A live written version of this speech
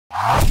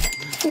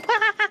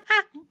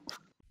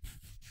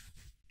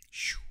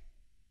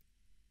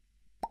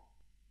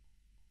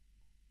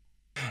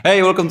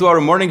Hey, welcome to our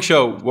morning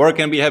show, Work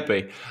and Be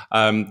Happy.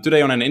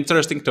 Today on an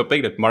interesting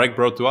topic that Marek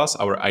brought to us,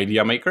 our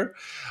idea maker.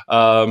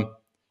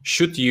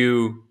 Should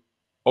you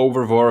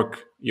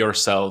overwork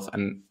yourself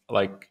and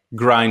like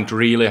grind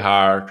really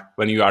hard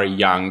when you are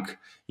young,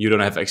 you don't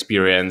have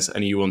experience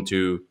and you want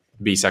to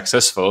be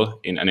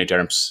successful in any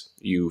terms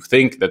you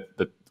think that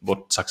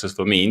what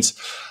successful means,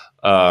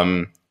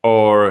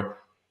 or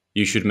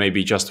you should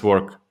maybe just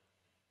work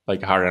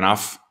like hard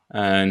enough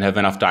and have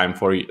enough time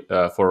for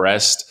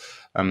rest,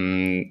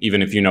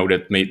 even if you know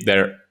that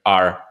there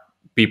are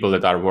people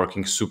that are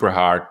working super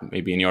hard,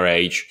 maybe in your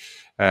age,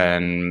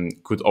 and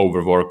could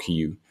overwork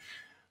you.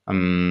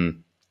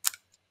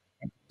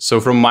 So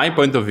from my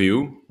point of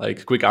view,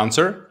 like quick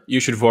answer,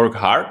 you should work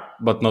hard,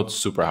 but not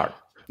super hard.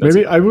 That's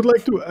Maybe it. I would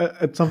like to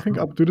add something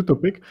up to the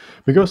topic,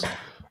 because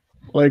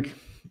like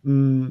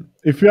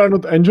if you are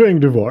not enjoying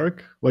the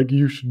work, like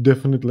you should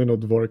definitely not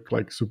work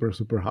like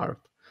super hard.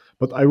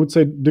 But I would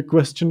say the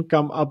question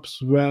come up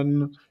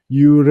when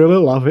you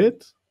really love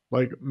it.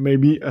 Like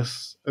maybe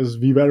as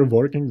we were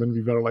working when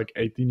we were like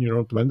 18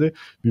 or 20,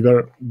 we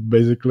were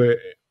basically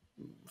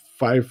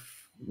five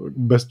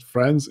best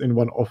friends in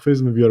one office,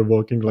 and we are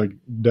working like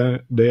day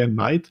and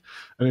night,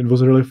 and it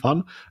was really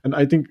fun. And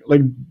I think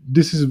like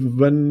this is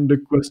when the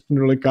question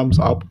really comes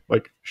up,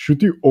 like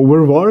should you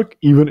overwork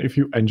even if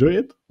you enjoy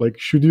it? Like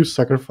should you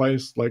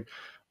sacrifice like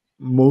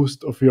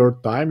most of your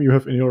time you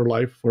have in your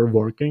life for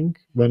working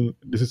when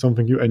this is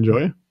something you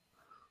enjoy?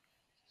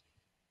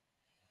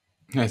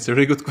 It's a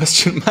really good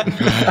question, man.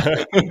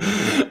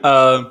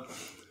 uh,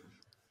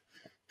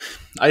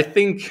 I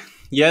think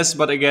yes,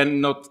 but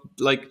again, not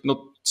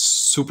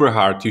super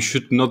hard. You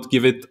should not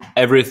give it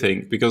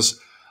everything, because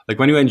like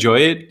when you enjoy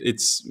it,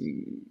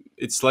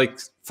 it's like,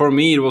 for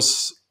me it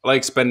was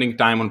like spending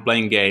time on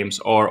playing games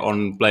or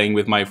on playing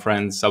with my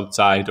friends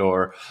outside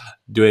or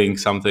doing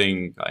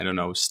something, I don't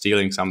know,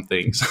 stealing some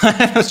things.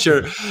 I'm not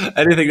sure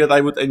anything that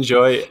I would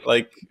enjoy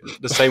like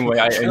the same way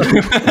I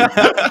enjoy.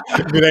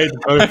 Great,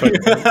 perfect.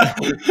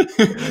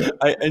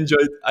 I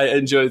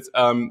enjoyed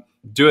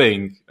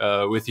doing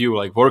with you,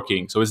 like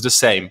working. So it's the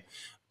same.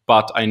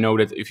 But I know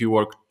that if you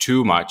work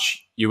too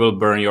much, you will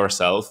burn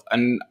yourself.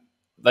 And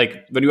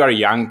like when you are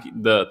young,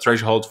 the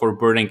threshold for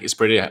burning is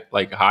pretty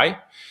like high.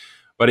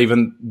 But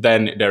even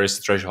then, there is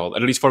a threshold.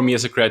 At least for me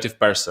as a creative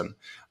person,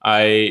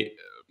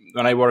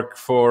 when I work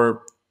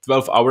for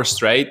 12 hours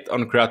straight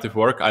on creative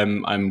work,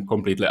 I'm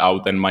completely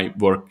out, and my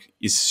work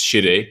is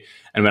shitty.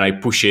 And when I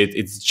push it,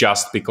 it's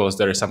just because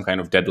there is some kind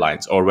of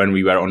deadlines, or when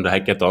we were on the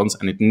hackathons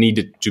and it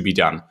needed to be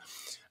done.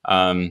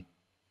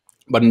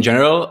 But in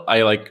general,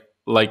 I like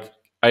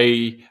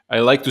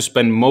to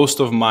spend most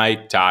of my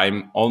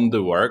time on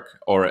the work,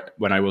 or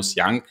when I was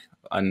young,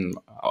 and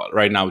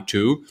right now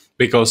too,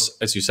 because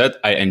as you said,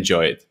 I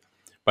enjoy it.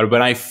 But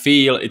when I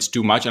feel it's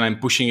too much and I'm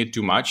pushing it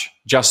too much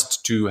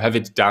just to have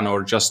it done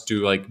or just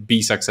to like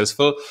be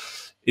successful,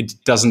 it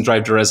doesn't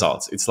drive the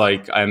results. It's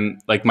like I'm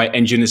like my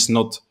engine is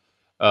not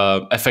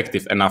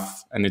effective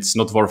enough, and it's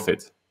not worth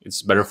it.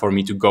 It's better for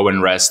me to go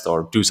and rest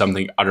or do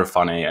something other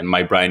funny, and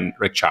my brain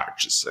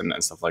recharges and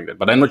stuff like that.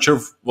 But I'm not sure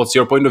what's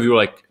your point of view,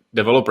 like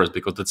developers,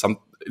 because it's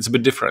a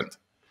bit different.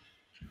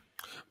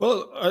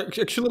 Well,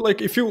 actually,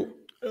 like if you,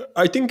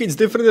 I think it's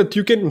different that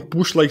you can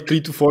push like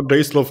 3 to 4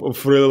 days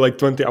of really like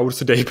 20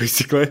 hours a day,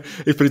 basically,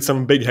 if it's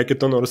some big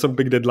hackathon or some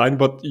big deadline.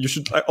 But you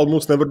should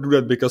almost never do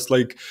that, because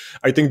like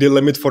I think the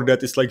limit for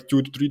that is like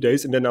 2 to 3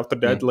 days, and then after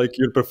that, like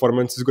your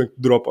performance is going to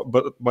drop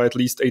by at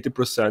least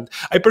 80%.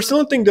 I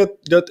personally think that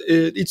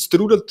it's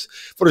true that,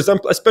 for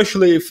example,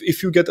 especially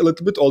if you get a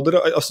little bit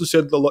older, I also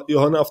said,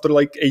 Johanna, after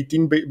like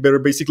 18, where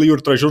basically your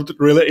threshold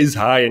really is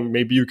high, and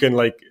maybe you can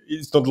like,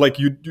 it's not like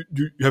you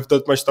have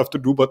that much stuff to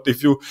do. But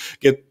if you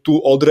get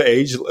too older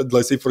age,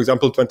 let's say for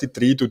example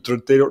 23 to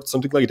 30 or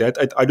something like that,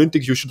 I don't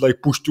think you should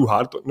like push too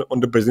hard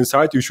on the business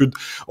side. You should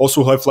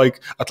also have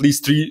like at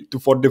least 3 to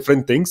 4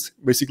 different things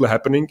basically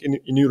happening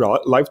in your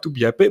life to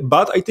be happy.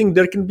 But I think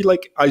there can be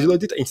like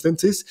isolated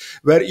instances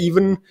where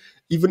even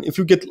if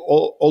you get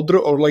older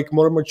or like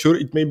more mature,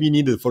 it may be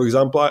needed. For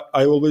example,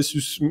 I always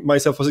use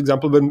myself as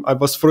example when I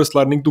was first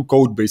learning to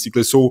code,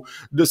 basically. So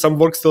some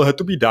work still had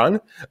to be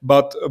done,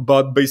 but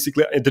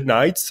basically at the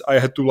nights I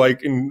had to,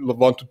 like in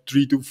 1 to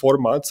 3 to 4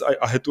 months,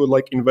 I had to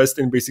like invest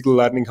in basically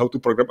learning how to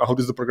program, how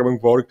does the programming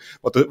work,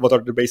 what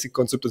are the basic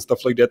concepts and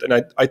stuff like that.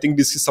 And I think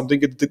this is something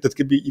that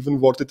could be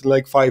even worth it in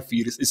like 5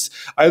 years.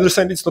 I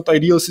understand it's not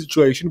ideal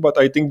situation, but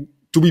I think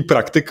to be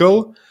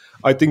practical,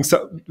 I think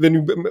when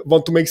you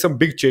want to make some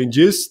big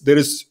changes, there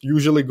is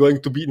usually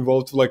going to be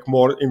involved like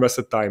more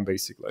invested time,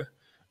 basically,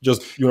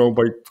 just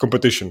by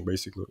competition,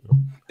 basically.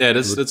 Yeah,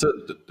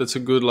 that's a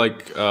good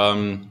like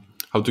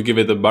how to give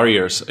it the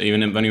barriers.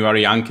 Even when you are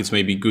young, it's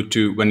maybe good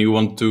to, when you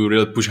want to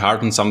really push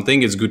hard on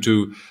something, it's good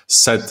to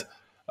set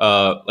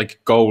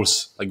like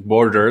goals, like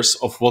borders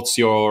of what's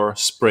your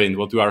sprint,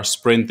 what you are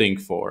sprinting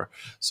for.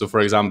 So for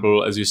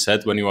example, as you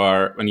said, when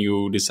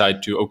you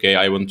decide to, okay,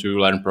 I want to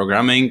learn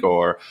programming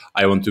or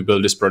I want to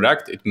build this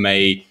product, it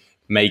may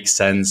make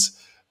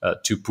sense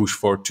to push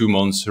for 2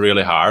 months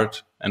really hard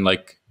and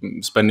like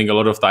spending a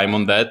lot of time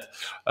on that.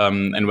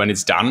 And when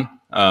it's done,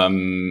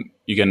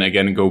 you can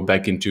again go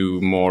back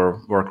into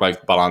more work-life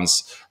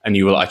balance, and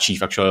you will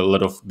achieve actually a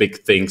lot of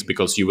big things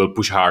because you will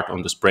push hard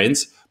on the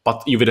sprints.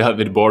 But you will have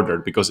it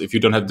bordered, because if you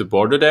don't have the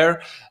border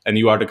there, and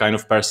you are the kind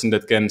of person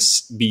that can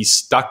be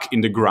stuck in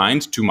the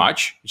grind too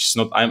much, which is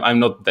not, I'm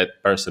not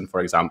that person,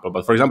 for example.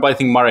 But for example, I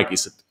think Marek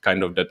is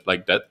kind of that,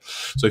 like that.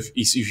 So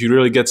if you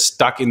really get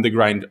stuck in the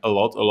grind a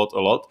lot,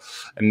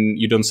 and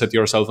you don't set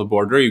yourself a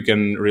border, you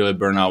can really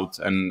burn out,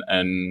 and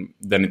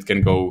then it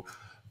can go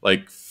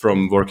like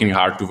from working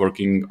hard to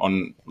working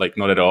on like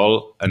not at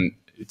all, and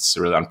it's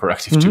really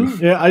unproductive too.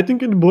 Yeah, I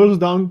think it boils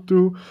down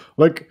to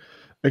like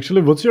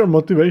actually what's your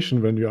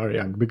motivation when you are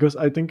young? Because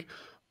I think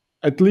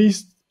at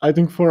least I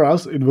think for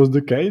us it was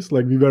the case.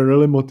 Like we were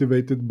really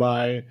motivated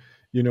by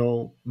you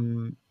know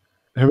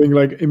having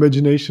like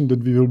imagination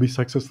that we will be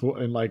successful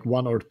in like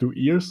 1 or 2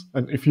 years.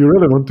 And if you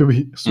really want to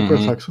be super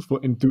successful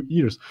in 2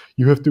 years,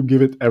 you have to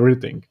give it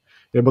everything.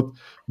 Yeah, but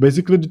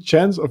basically the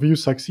chance of you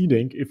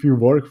succeeding if you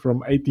work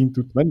from 18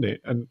 to 20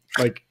 and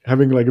like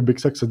having like a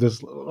big success,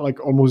 there's like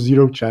almost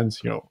zero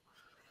chance, you know.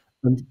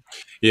 And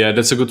Yeah,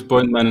 that's a good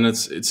point, man, and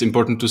it's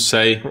important to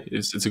say.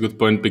 It's a good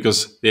point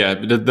because yeah,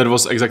 that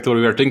was exactly what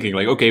we were thinking.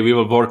 Like, okay, we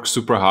will work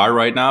super hard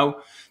right now.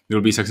 We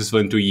will be successful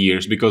in 2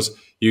 years because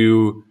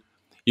you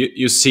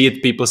see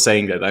it, people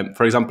saying that.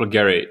 For example,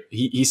 Gary,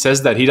 he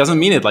says that. He doesn't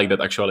mean it like that.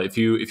 Actually, if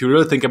you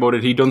really think about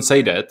it, he don't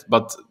say that.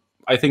 But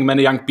I think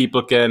many young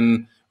people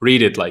can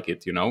read it like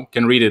it.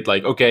 Can read it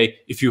like, okay,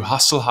 if you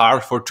hustle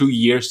hard for 2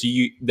 years,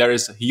 there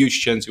is a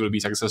huge chance you will be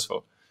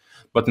successful.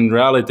 But in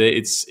reality,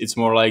 it's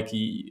more like,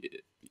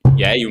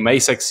 yeah, you may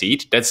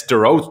succeed. That's the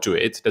road to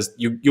it.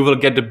 You will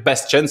get the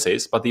best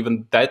chances, but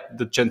even that,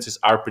 the chances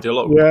are pretty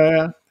low.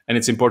 yeah, And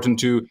it's important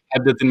to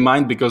have that in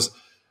mind, because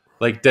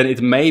like then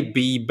it may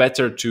be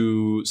better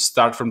to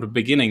start from the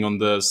beginning on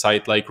the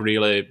side, like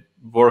really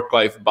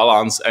work-life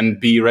balance, and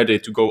be ready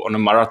to go on a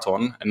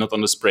marathon and not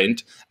on a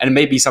sprint, and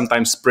maybe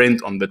sometimes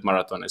sprint on that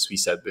marathon, as we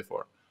said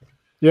before.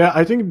 yeah,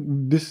 I think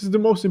this is the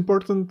most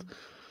important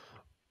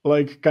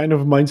like kind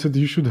of mindset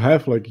you should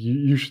have. Like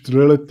you should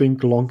really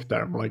think long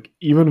term. Like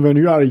even when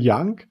you are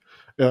young,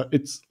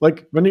 it's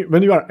like when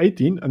you are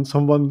 18 and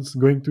someone's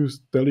going to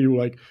tell you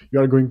like you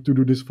are going to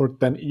do this for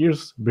 10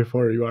 years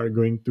before you are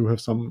going to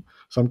have some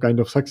kind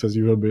of success,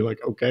 you will be like,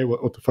 okay,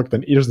 what the fuck,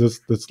 10 years,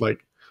 that's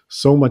like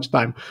so much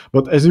time.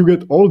 But as you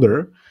get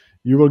older,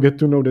 you will get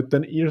to know that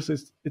 10 years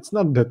is it's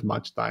not that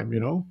much time, you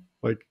know.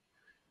 Like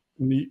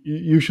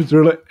you should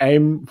really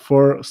aim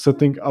for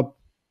setting up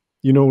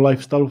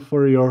lifestyle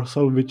for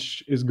yourself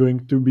which is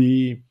going to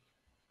be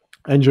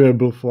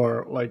enjoyable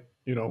for like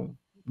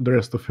the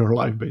rest of your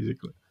life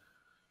basically.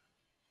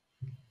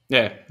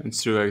 Yeah,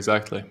 it's true,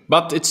 exactly.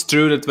 But it's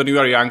true that when you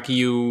are young,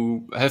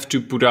 you have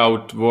to put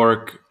out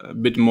work, a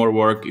bit more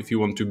work, if you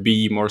want to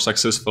be more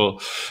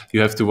successful.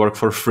 You have to work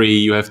for free.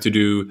 You have to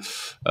do,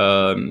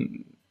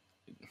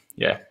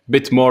 yeah,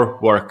 bit more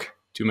work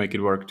to make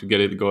it work, to get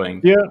it going.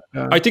 Yeah,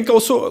 I think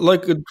also,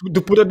 like, to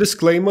put a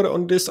disclaimer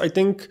on this, I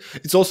think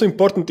it's also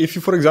important if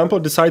you, for example,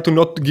 decide to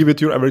not give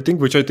it your everything,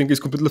 which I think is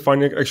completely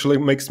fine, it actually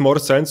makes more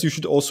sense. You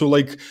should also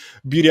like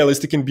be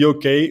realistic and be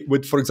okay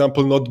with, for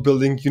example, not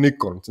building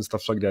unicorns and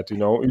stuff like that.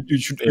 You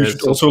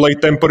should also like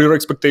temper your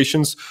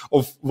expectations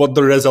of what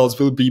the results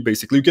will be.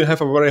 Basically, you can have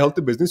a very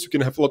healthy business, you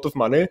can have a lot of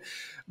money,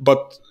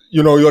 but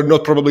you're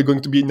not probably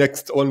going to be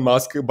next Elon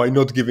Musk by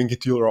not giving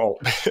it your all.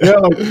 Yeah,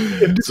 like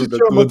if this is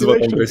your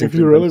motivation, if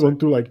you really want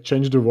to like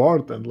change the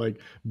world and like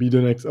be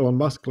the next Elon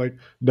Musk, like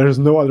there's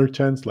no other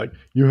chance. Like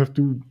you have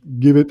to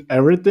give it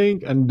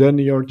everything, and then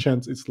your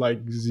chance is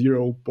like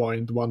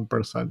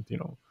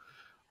 0.1%.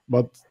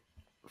 But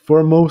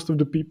for most of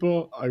the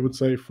people, I would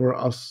say for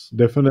us,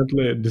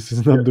 definitely this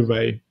is not the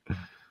way.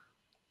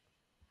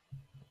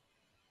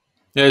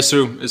 Yeah, it's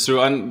true. It's true.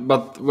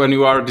 But when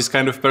you are this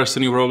kind of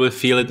person, you probably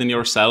feel it in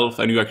yourself,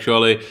 and you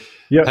actually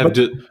have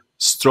the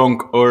strong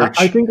urge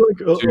I think like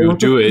to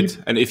do it.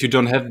 And if you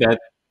don't have that,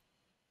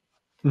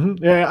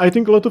 yeah, I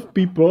think a lot of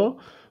people.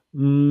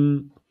 But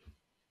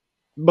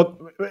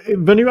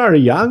when you are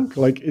young,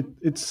 like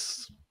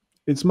it's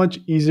much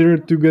easier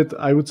to get,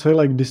 I would say,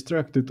 like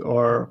distracted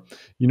or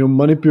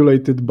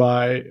manipulated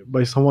by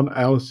someone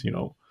else.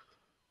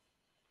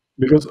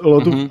 Because a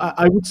lot of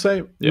I would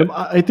say, yeah.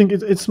 I think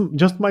it's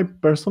just my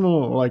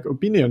personal like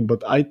opinion,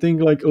 but I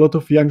think like a lot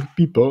of young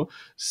people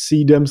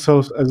see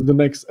themselves as the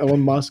next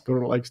Elon Musk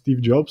or like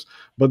Steve Jobs,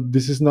 but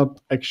this is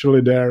not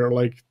actually their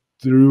like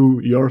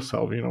through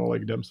yourself,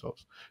 like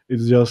themselves.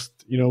 It's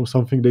just,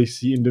 something they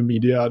see in the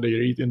media, they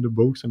read in the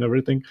books and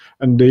everything,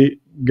 and they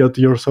get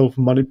yourself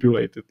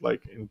manipulated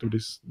like into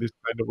this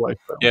kind of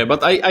lifestyle. Yeah,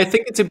 but I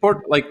think it's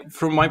important. Like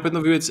from my point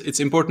of view, it's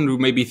important to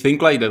maybe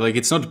think like that. Like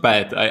it's not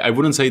bad. I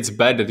wouldn't say it's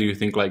bad that you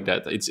think like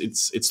that.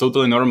 It's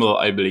totally normal,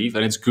 I believe,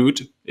 and it's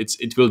good.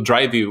 It will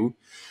drive you,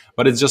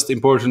 but it's just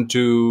important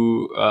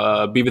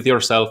to be with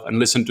yourself and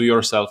listen to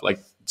yourself. Like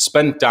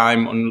spend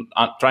time on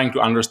trying to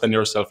understand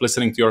yourself,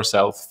 listening to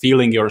yourself,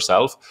 feeling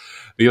yourself,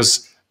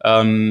 because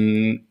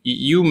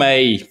you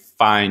may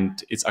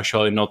find it's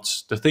actually not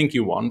the thing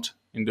you want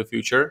in the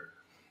future.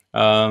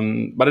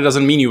 But it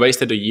doesn't mean you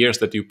wasted the years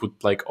that you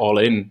put like all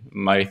in.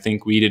 I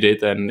think we did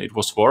it and it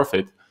was worth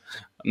it.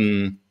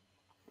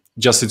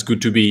 Just it's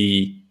good to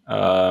be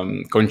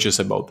conscious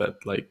about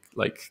that.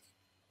 Like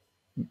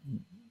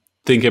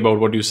think about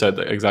what you said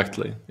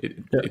exactly.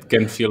 It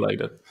can feel like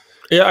that.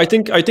 Yeah, I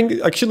think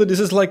actually this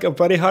is like a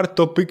very hard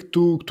topic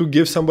to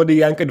give somebody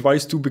young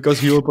advice to, because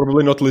he will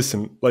probably not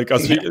listen. Like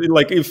as we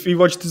like if we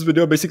watched this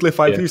video basically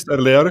 5 years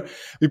earlier,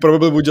 we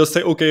probably would just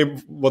say, okay,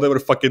 whatever,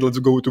 fuck it, let's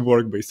go to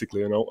work,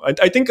 basically, And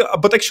I think,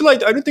 but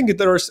actually, I don't think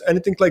there's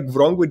anything like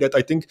wrong with that.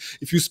 I think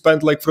if you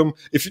spend like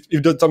if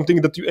that's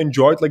something that you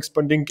enjoyed, like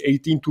spending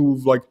 18 to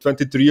like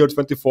 23 or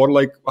 24,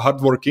 like hard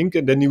working,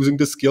 and then using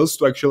the skills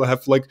to actually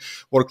have like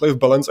work-life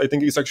balance, I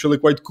think it's actually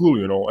quite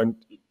cool, And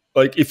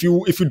like if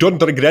you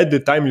don't regret the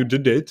time you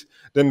did it,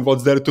 then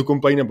what's there to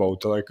complain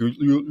about? Like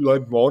you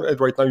learn more, and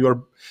right now you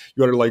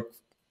are like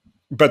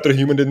better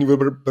human than you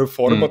were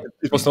before, but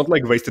it was not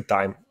like wasted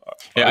time.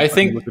 Yeah, I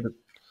think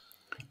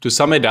to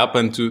sum it up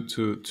and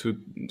to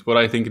what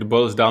I think it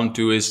boils down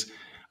to is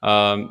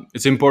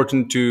it's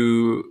important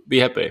to be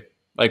happy.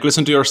 Like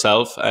listen to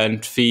yourself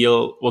and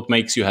feel what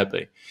makes you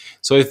happy.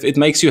 So if it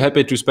makes you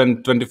happy to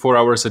spend 24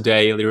 hours a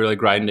day really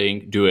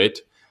grinding, do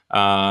it.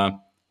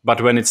 But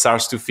when it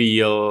starts to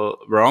feel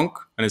wrong,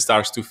 when it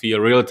starts to feel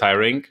really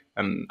tiring,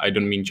 and I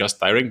don't mean just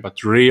tiring,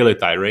 but really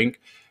tiring,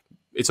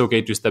 it's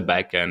okay to step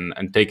back and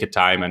take a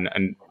time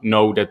and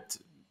know that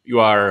you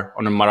are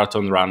on a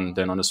marathon run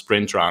than on a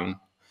sprint run.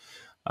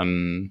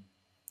 And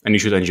you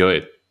should enjoy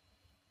it.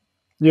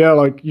 Yeah,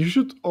 like you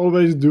should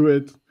always do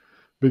it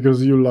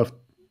because you love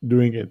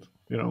doing it,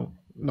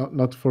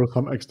 not for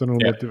some external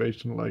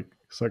motivation like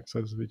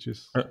success, which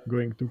is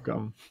going to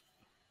come.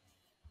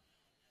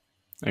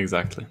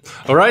 Exactly.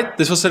 All right.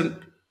 This was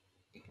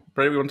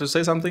Brady, you want to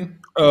say something?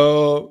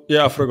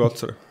 Yeah, I forgot,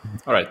 sir.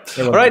 All right.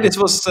 All right. This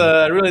was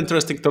a really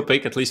interesting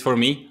topic, at least for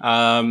me.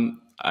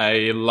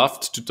 I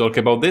loved to talk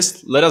about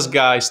this. Let us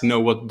guys know,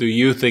 what do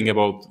you think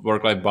about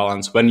work-life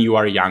balance when you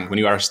are young, when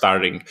you are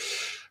starting?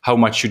 How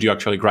much should you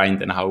actually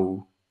grind and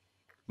how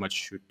much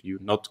should you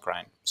not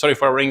grind? Sorry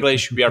for our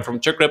English. We are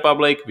from Czech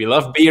Republic. We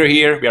love beer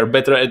here. We are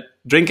better at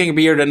drinking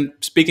beer than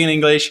speaking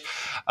English.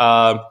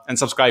 And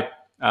subscribe.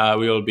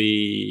 We will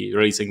be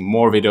releasing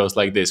more videos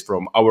like this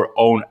from our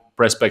own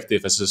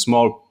perspective as a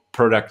small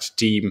product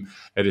team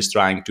that is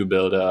trying to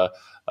build a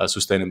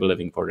sustainable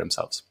living for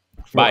themselves.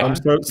 Bye. I'm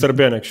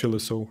Serbian, actually,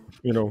 so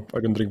I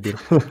can drink beer.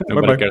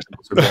 Nobody cares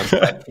about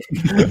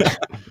Serbians. Bye.